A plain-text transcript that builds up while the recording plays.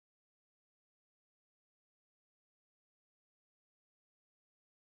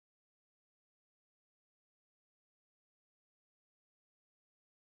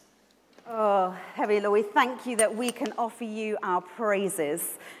Oh, Heavenly Lord, we thank you that we can offer you our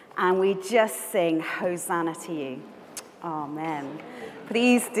praises and we just sing Hosanna to you. Amen.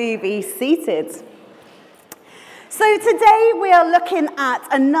 Please do be seated. So today we are looking at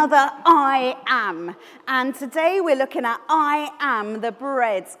another I am. And today we're looking at I am the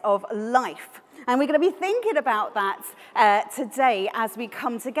bread of life. And we're going to be thinking about that today as we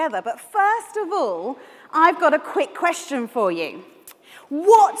come together. But first of all, I've got a quick question for you.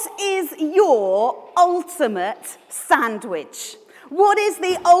 What is your ultimate sandwich? What is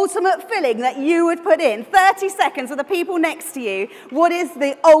the ultimate filling that you would put in? 30 seconds for the people next to you. What is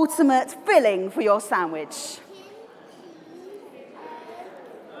the ultimate filling for your sandwich?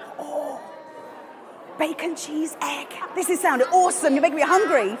 Oh, bacon, cheese, egg. This is sounding awesome. You're making me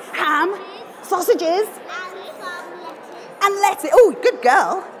hungry. Ham, sausages, and lettuce. Oh, good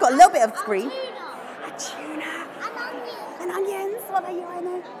girl. Got a little bit of green. A tuna. And onions. What are you,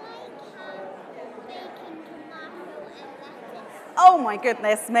 Anna? Oh my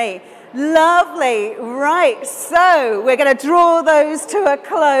goodness me. Lovely. Right, so we're going to draw those to a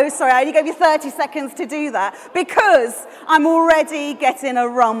close. Sorry, I only gave you 30 seconds to do that because I'm already getting a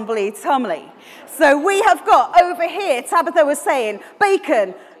rumbly tumbly. So we have got over here, Tabitha was saying,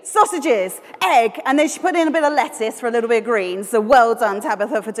 bacon, sausages, egg, and then she put in a bit of lettuce for a little bit of green. So well done,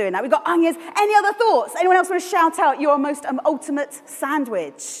 Tabitha, for doing that. We've got onions. Any other thoughts? Anyone else want to shout out your most ultimate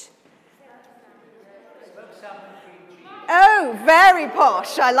sandwich? Oh, very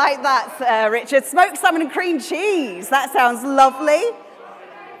posh. I like that, Richard. Smoked salmon and cream cheese. That sounds lovely.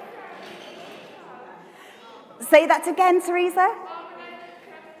 Say that again, Teresa.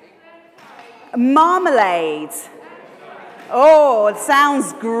 Marmalade. Oh, it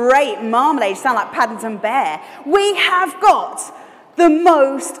sounds great. Marmalade. Sound like Paddington Bear. We have got the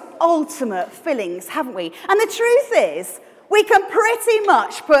most ultimate fillings, haven't we? And the truth is, we can pretty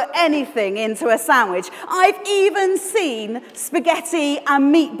much put anything into a sandwich. I've even seen spaghetti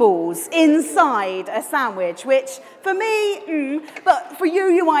and meatballs inside a sandwich, which for me, but for you,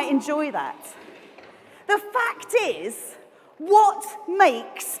 you might enjoy that. The fact is, what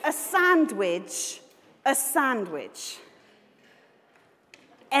makes a sandwich a sandwich?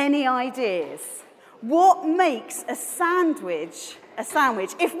 Any ideas? What makes a sandwich a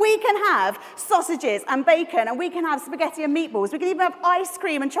sandwich? If we can have sausages and bacon and we can have spaghetti and meatballs, we can even have ice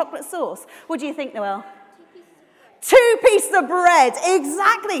cream and chocolate sauce. What do you think, Noelle? 2 pieces of bread,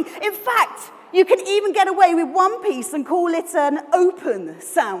 exactly. In fact, you can even get away with 1 piece and call it an open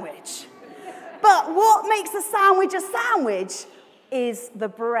sandwich. But what makes a sandwich is the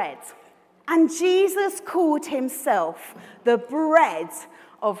bread. And Jesus called himself the bread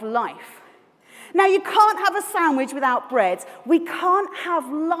of life. Now, you can't have a sandwich without bread. We can't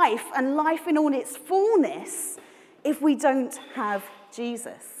have life and life in all its fullness if we don't have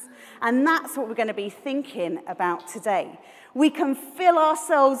Jesus. And that's what we're going to be thinking about today. We can fill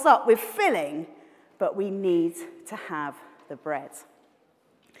ourselves up with filling, but we need to have the bread.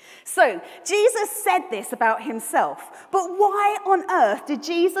 So, Jesus said this about himself. But why on earth did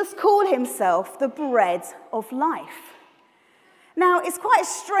Jesus call himself the bread of life? Now, it's quite a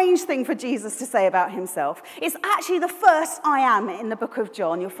strange thing for Jesus to say about himself. It's actually the first I am in the book of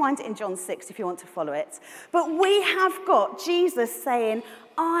John. You'll find it in John 6 if you want to follow it. But we have got Jesus saying,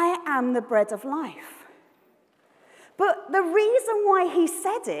 I am the bread of life. But the reason why he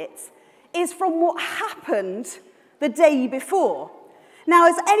said it is from what happened the day before. Now,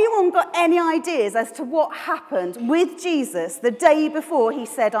 has anyone got any ideas as to what happened with Jesus the day before he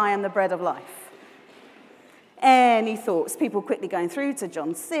said, I am the bread of life? Any thoughts? People quickly going through to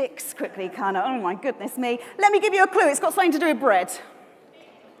John 6, quickly kind of, oh my goodness me. Let me give you a clue. It's got something to do with bread.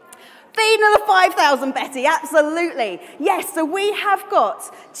 Feeding of the 5,000, Betty, absolutely. Yes, so we have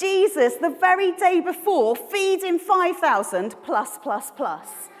got Jesus the very day before feeding 5,000 plus.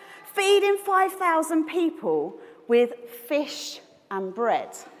 Feeding 5,000 people with fish and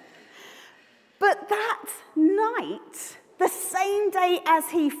bread. But that night, the same day as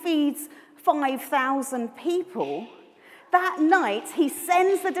he feeds 5,000 people, that night he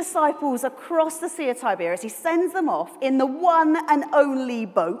sends the disciples across the Sea of Tiberias. He sends them off in the one and only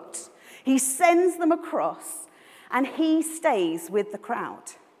boat. He sends them across and he stays with the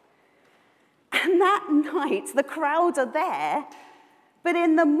crowd. And that night the crowd are there, but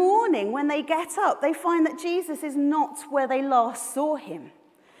in the morning when they get up, they find that Jesus is not where they last saw him.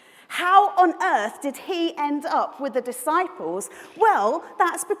 How on earth did he end up with the disciples? Well,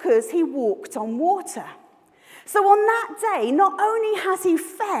 that's because he walked on water. So on that day, not only has he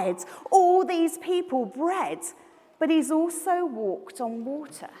fed all these people bread, but he's also walked on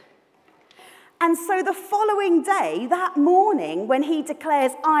water. And so the following day, that morning, when he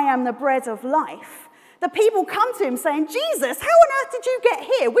declares, I am the bread of life, the people come to him saying, Jesus, how on earth did you get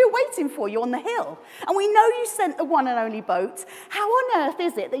here? We're waiting for you on the hill. And we know you sent the one and only boat. How on earth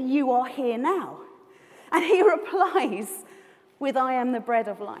is it that you are here now? And he replies with, I am the bread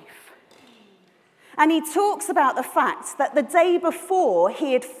of life. And he talks about the fact that the day before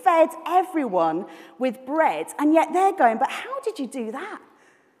he had fed everyone with bread. And yet they're going, but how did you do that?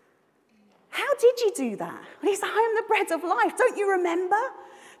 How did you do that? And he's like, I am the bread of life. Don't you remember?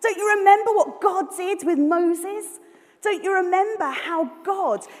 Don't you remember what God did with Moses? Don't you remember how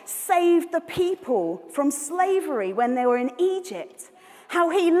God saved the people from slavery when they were in Egypt? How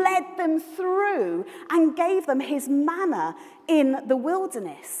he led them through and gave them his manna in the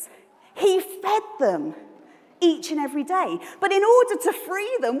wilderness. He fed them each and every day. But in order to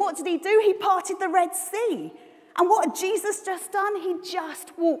free them, what did he do? He parted the Red Sea. And what had Jesus just done? He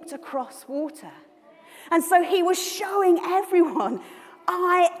just walked across water. And so he was showing everyone,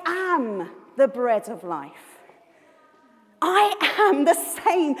 I am the bread of life. I am the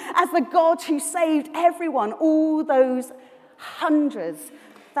same as the God who saved everyone all those hundreds,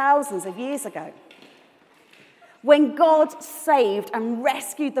 thousands of years ago. When God saved and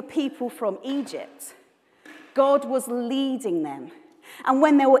rescued the people from Egypt, God was leading them. And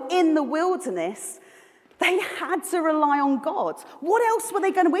when they were in the wilderness, they had to rely on God. What else were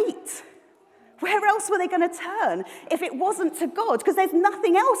they going to eat? Where else were they going to turn if it wasn't to God? Because there's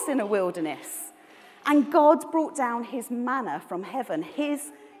nothing else in a wilderness. And God brought down his manna from heaven,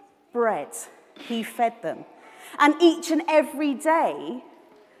 his bread. He fed them. And each and every day,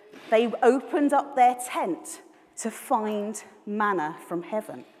 they opened up their tent to find manna from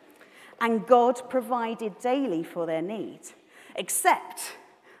heaven. And God provided daily for their need, except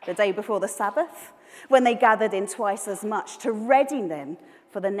the day before the Sabbath, when they gathered in twice as much to ready them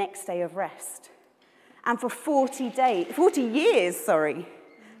for the next day of rest. And for 40 years,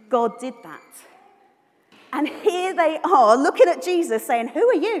 God did that. And here they are looking at Jesus saying, who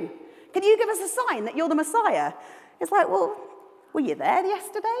are you? Can you give us a sign that you're the Messiah? It's like, well, were you there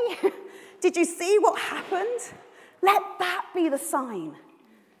yesterday? Did you see what happened? Let that be the sign.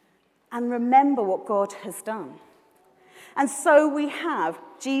 And remember what God has done. And so we have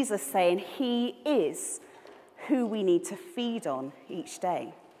Jesus saying he is who we need to feed on each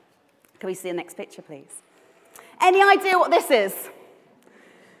day. Can we see the next picture, please? Any idea what this is?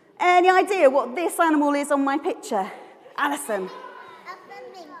 Any idea what this animal is on my picture? Alison?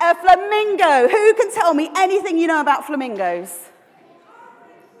 A flamingo. Who can tell me anything you know about flamingos?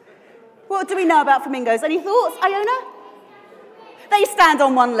 What do we know about flamingos? Any thoughts, Iona? They stand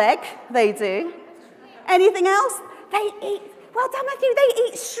on one leg. They do. Anything else? They eat. Well done, Matthew. They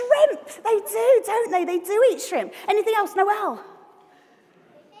eat shrimp. They do, don't they? They do eat shrimp. Anything else, Noelle?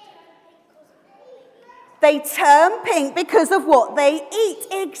 They turn pink because of what they eat.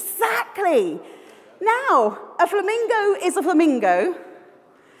 Exactly. Now, a flamingo is a flamingo,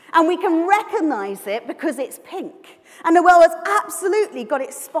 and we can recognize it because it's pink. And Noelle has absolutely got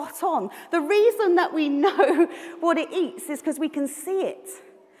it spot on. The reason that we know what it eats is because we can see it.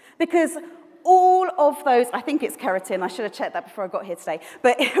 Because all of those, I think it's keratin, I should have checked that before I got here today,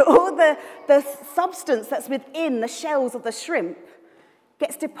 but all the substance that's within the shells of the shrimp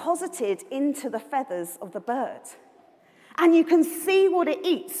gets deposited into the feathers of the bird. And you can see what it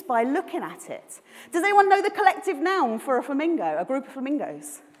eats by looking at it. Does anyone know the collective noun for a flamingo, a group of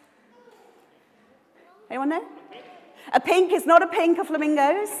flamingos? Anyone know? A pink is not a pink of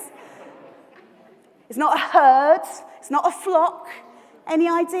flamingos. It's not a herd. It's not a flock. Any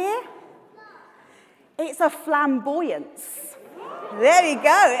idea? It's a flamboyance. There you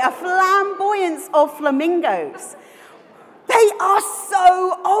go, a flamboyance of flamingos. They are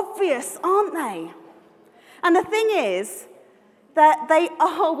so obvious, aren't they? And the thing is that they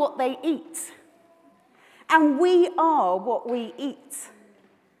are what they eat. And we are what we eat.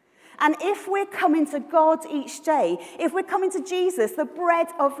 And if we're coming to God each day, if we're coming to Jesus, the bread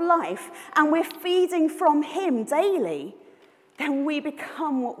of life, and we're feeding from him daily, then we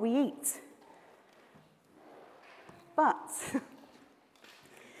become what we eat. But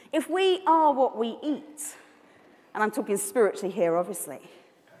if we are what we eat, and I'm talking spiritually here, obviously,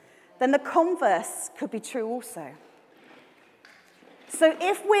 then the converse could be true also. So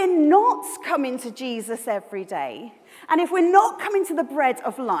if we're not coming to Jesus every day, and if we're not coming to the bread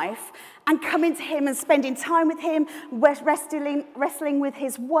of life and coming to him and spending time with him, wrestling with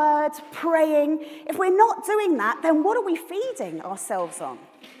his word, praying, if we're not doing that, then what are we feeding ourselves on?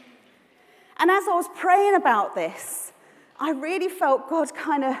 And as I was praying about this, I really felt God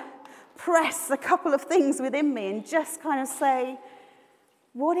kind of press a couple of things within me and just kind of say,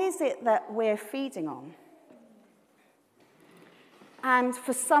 What is it that we're feeding on? And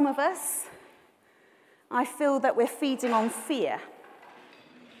for some of us, I feel that we're feeding on fear.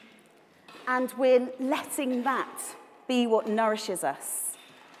 And we're letting that be what nourishes us.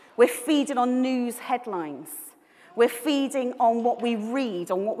 We're feeding on news headlines. We're feeding on what we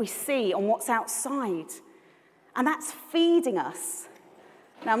read, on what we see, on what's outside. And that's feeding us.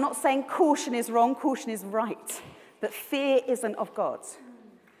 Now, I'm not saying caution is wrong, caution is right. But fear isn't of God.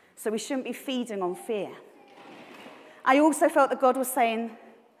 So we shouldn't be feeding on fear. I also felt that God was saying,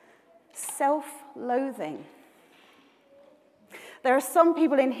 self-loathing. There are some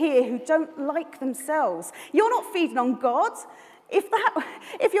people in here who don't like themselves. You're not feeding on God.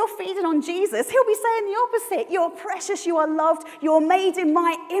 If you're feeding on Jesus, he'll be saying the opposite. You're precious, you are loved, you're made in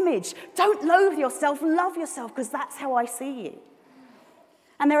my image. Don't loathe yourself, love yourself, because that's how I see you.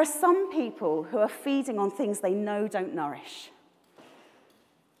 And there are some people who are feeding on things they know don't nourish.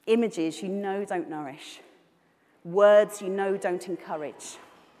 Images you know don't nourish. Words you know don't encourage.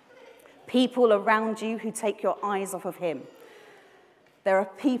 People around you who take your eyes off of him. There are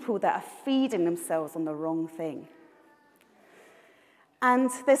people that are feeding themselves on the wrong thing.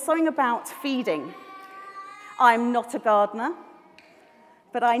 And there's something about feeding. I'm not a gardener,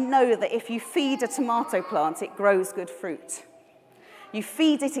 but I know that if you feed a tomato plant, it grows good fruit. You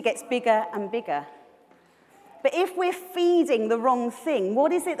feed it, it gets bigger and bigger. But if we're feeding the wrong thing,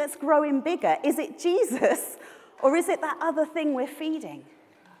 what is it that's growing bigger? Is it Jesus, or is it that other thing we're feeding?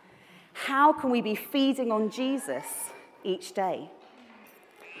 How can we be feeding on Jesus each day?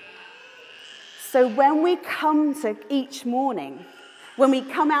 So when we come to each morning, when we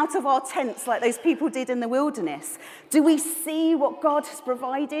come out of our tents like those people did in the wilderness, do we see what God has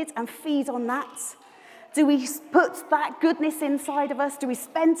provided and feed on that? Do we put that goodness inside of us? Do we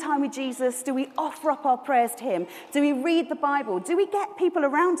spend time with Jesus? Do we offer up our prayers to him? Do we read the Bible? Do we get people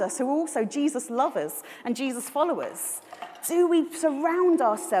around us who are also Jesus lovers and Jesus followers? Do we surround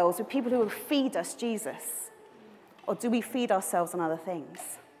ourselves with people who will feed us Jesus? Or do we feed ourselves on other things?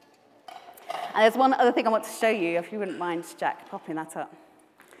 And there's one other thing I want to show you, if you wouldn't mind, Jack, popping that up.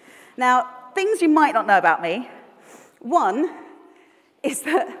 Now, things you might not know about me. One is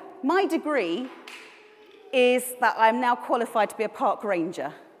that my degree is that I'm now qualified to be a park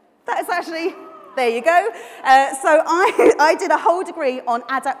ranger. That is actually, there you go. So I did a whole degree on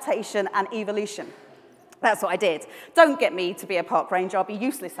adaptation and evolution. That's what I did. Don't get me to be a park ranger, I'll be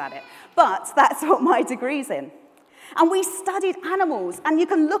useless at it. But that's what my degree's in. And we studied animals, and you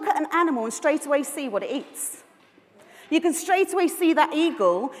can look at an animal and straight away see what it eats. You can straight away see that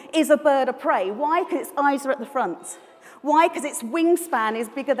eagle is a bird of prey. Why? Because its eyes are at the front. Why? Because its wingspan is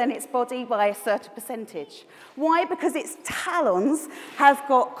bigger than its body by a certain percentage. Why? Because its talons have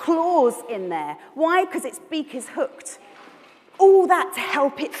got claws in there. Why? Because its beak is hooked. All that to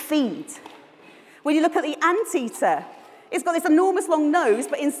help it feed. When you look at the anteater, it's got this enormous long nose,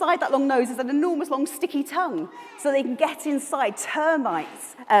 but inside that long nose is an enormous long sticky tongue, so they can get inside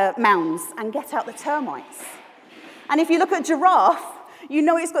termites, mounds and get out the termites. And if you look at a giraffe, you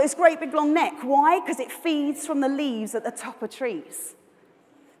know it's got this great big long neck. Why? Because it feeds from the leaves at the top of trees.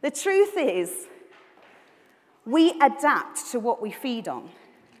 The truth is, we adapt to what we feed on.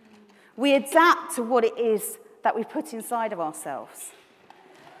 We adapt to what it is that we put inside of ourselves.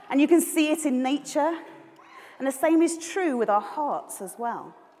 And you can see it in nature. And the same is true with our hearts as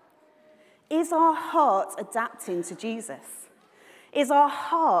well. Is our heart adapting to Jesus? Is our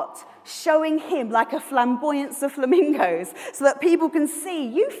heart showing him like a flamboyance of flamingos so that people can see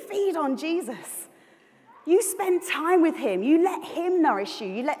you feed on Jesus? You spend time with him. You let him nourish you.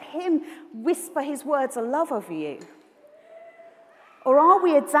 You let him whisper his words of love over you. Or are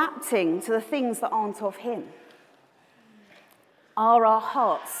we adapting to the things that aren't of him? Are our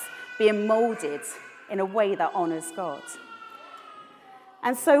hearts being molded in a way that honors God?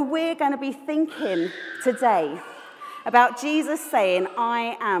 And so we're going to be thinking today about Jesus saying,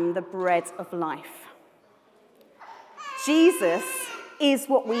 I am the bread of life. Jesus is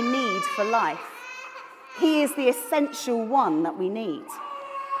what we need for life. He is the essential one that we need.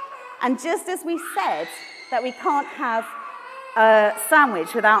 And just as we said that we can't have a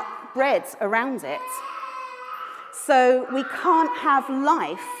sandwich without bread around it, so we can't have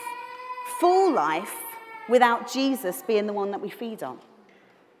life, full life, without Jesus being the one that we feed on.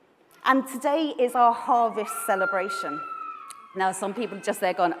 And today is our harvest celebration. Now, some people are just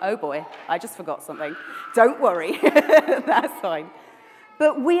there going, oh boy, I just forgot something. Don't worry, that's fine.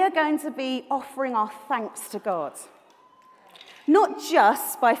 But we are going to be offering our thanks to God. Not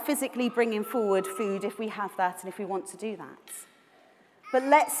just by physically bringing forward food if we have that and if we want to do that. But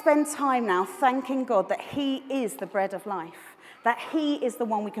let's spend time now thanking God that he is the bread of life. that he is the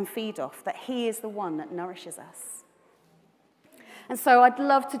one we can feed off, that he is the one that nourishes us. And so I'd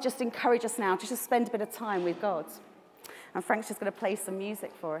love to just encourage us now just to spend a bit of time with God. And Frank's just going to play some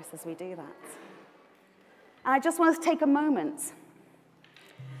music for us as we do that. And I just want us to take a moment.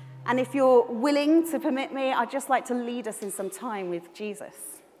 And if you're willing to permit me, I'd just like to lead us in some time with Jesus.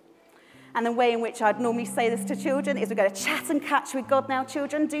 And the way in which I'd normally say this to children is we're going to chat and catch with God now,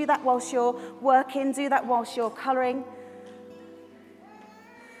 children. Do that whilst you're working. Do that whilst you're colouring.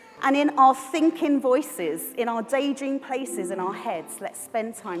 And in our thinking voices, in our daydream places in our heads, let's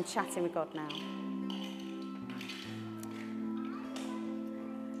spend time chatting with God now.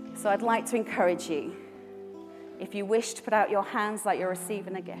 So I'd like to encourage you, if you wish to put out your hands like you're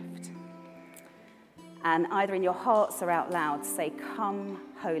receiving a gift, and either in your hearts or out loud, say, "Come,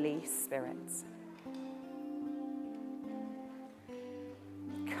 Holy Spirit."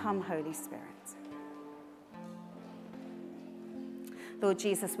 Come, Holy Spirit. Lord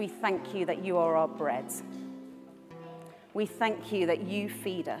Jesus, we thank you that you are our bread. We thank you that you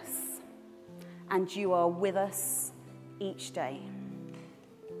feed us and you are with us each day.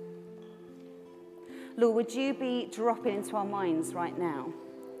 Lord, would you be dropping into our minds right now?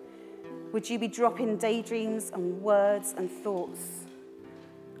 Would you be dropping daydreams and words and thoughts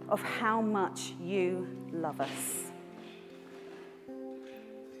of how much you love us?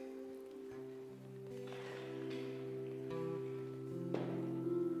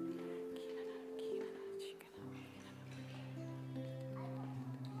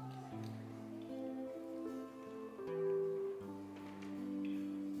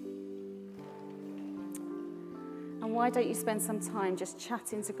 And why don't you spend some time just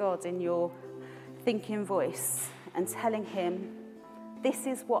chatting to God in your thinking voice and telling him, this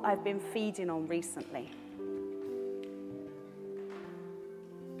is what I've been feeding on recently.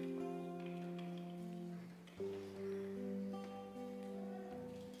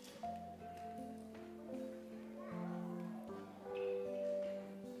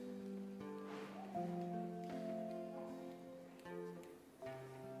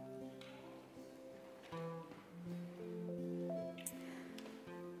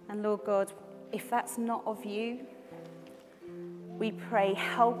 And Lord God, if that's not of you, we pray,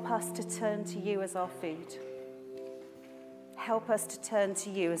 help us to turn to you as our food. Help us to turn to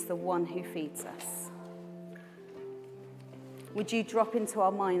you as the one who feeds us. Would you drop into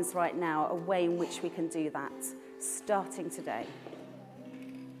our minds right now a way in which we can do that, starting today?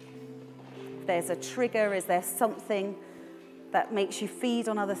 If there's a trigger, is there something that makes you feed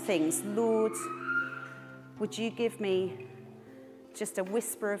on other things? Lord, would you give me just a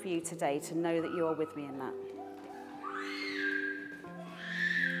whisper of you today to know that you are with me in that?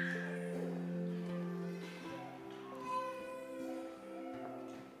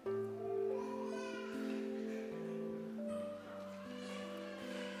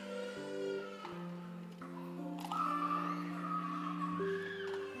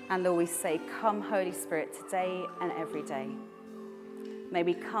 And Lord, we say, come, Holy Spirit, today and every day. May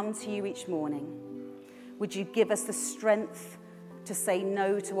we come to you each morning. Would you give us the strength to say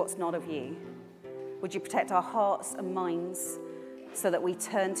no to what's not of you? Would you protect our hearts and minds so that we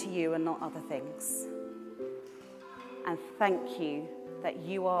turn to you and not other things? And thank you that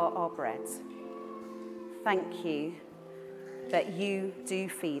you are our bread. Thank you that you do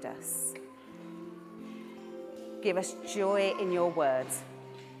feed us. Give us joy in your word.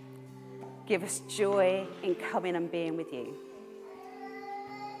 Give us joy in coming and being with you.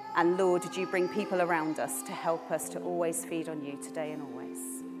 And Lord, did you bring people around us to help us to always feed on you today and always?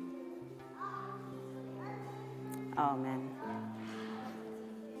 Amen.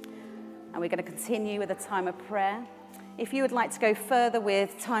 And we're going to continue with a time of prayer. If you would like to go further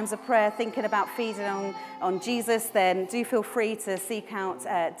with times of prayer, thinking about feeding on Jesus, then do feel free to seek out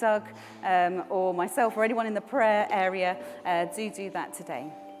Doug or myself or anyone in the prayer area. Do that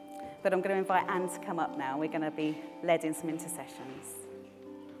today. But I'm going to invite Anne to come up now. We're going to be led in some intercessions.